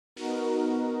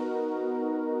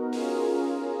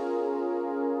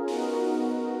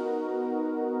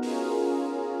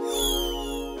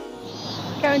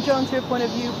Karen Jones here,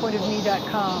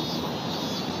 pointofview.com.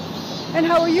 And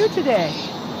how are you today?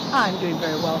 I'm doing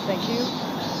very well, thank you.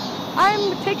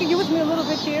 I'm taking you with me a little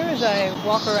bit here as I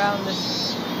walk around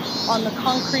on the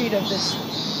concrete of this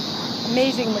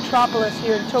amazing metropolis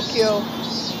here in Tokyo,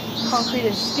 concrete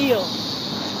and steel.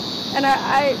 And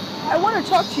I want to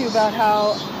talk to you about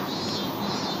how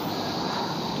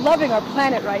loving our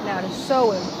planet right now is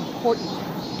so important.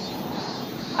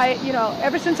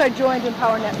 Ever since I joined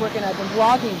Empower Network and I've been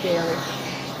blogging daily,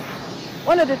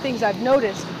 one of the things I've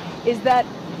noticed is that,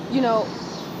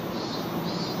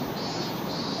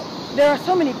 there are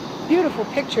so many beautiful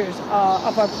pictures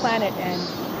of our planet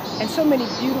and so many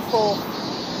beautiful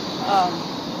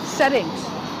settings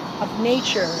of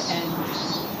nature and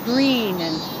green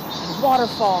and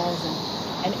waterfalls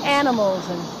and animals.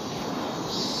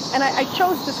 And I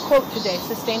chose this quote today,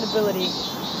 sustainability.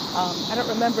 I don't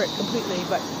remember it completely,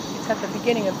 but it's at the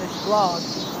beginning of this blog.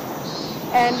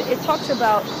 And it talks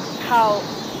about how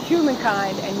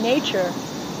humankind and nature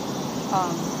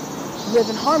live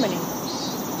in harmony,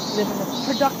 live in a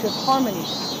productive harmony.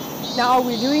 Now, are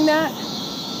we doing that?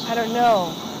 I don't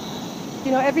know.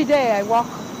 Every day I walk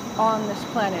on this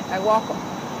planet. I walk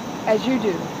as you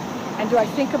do. And do I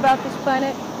think about this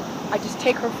planet? I just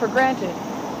take her for granted.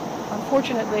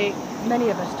 Unfortunately, many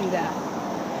of us do that.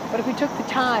 But if we took the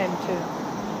time to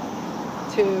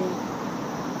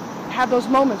have those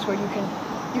moments where you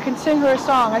can sing her a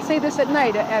song. I say this at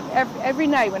night. Every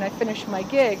night when I finish my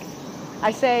gig,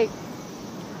 I say,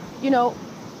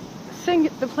 sing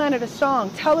the planet a song,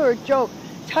 tell her a joke,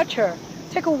 touch her,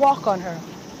 take a walk on her,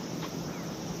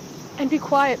 and be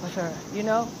quiet with her,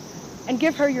 and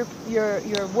give her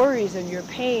your worries and your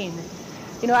pain.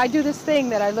 I do this thing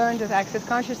that I learned with Access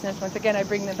Consciousness. Once again, I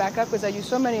bring them back up because I use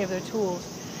so many of their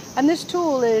tools. And this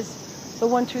tool is the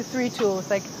 1, 2, 3 tool. It's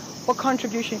like, what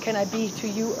contribution can I be to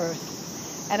you,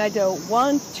 Earth? And I do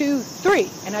 1, 2, 3,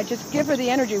 and I just give her the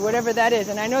energy, whatever that is.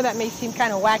 And I know that may seem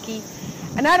kind of wacky,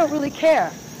 and I don't really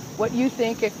care what you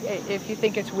think if you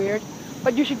think it's weird,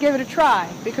 but you should give it a try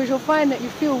because you'll find that you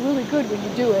feel really good when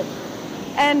you do it.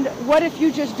 And what if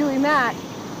you just doing that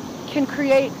can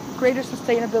create greater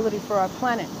sustainability for our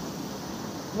planet?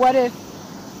 What if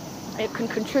it can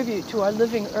contribute to our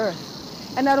living Earth?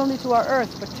 And not only to our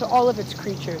Earth, but to all of its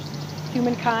creatures,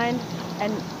 humankind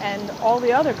and all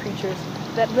the other creatures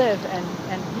that live and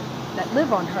that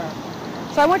live on her.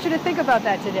 So I want you to think about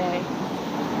that today.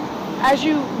 As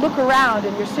you look around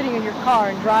and you're sitting in your car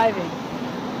and driving,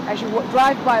 as you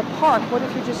drive by a park, what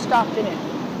if you just stopped in it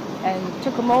and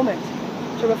took a moment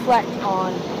to reflect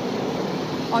on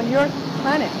your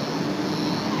planet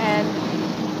and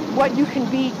what you can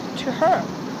be to her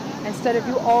instead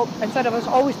of us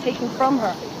always taking from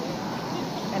her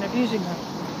and abusing her.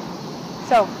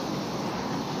 So,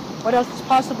 what else is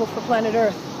possible for planet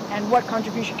Earth, and what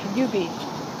contribution can you be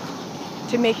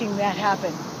to making that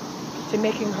happen, to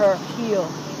making her heal,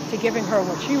 to giving her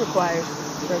what she requires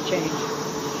for a change?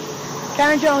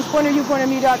 Karen Jones,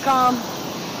 pointofview.com.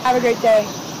 Have a great day.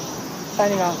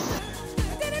 Signing off.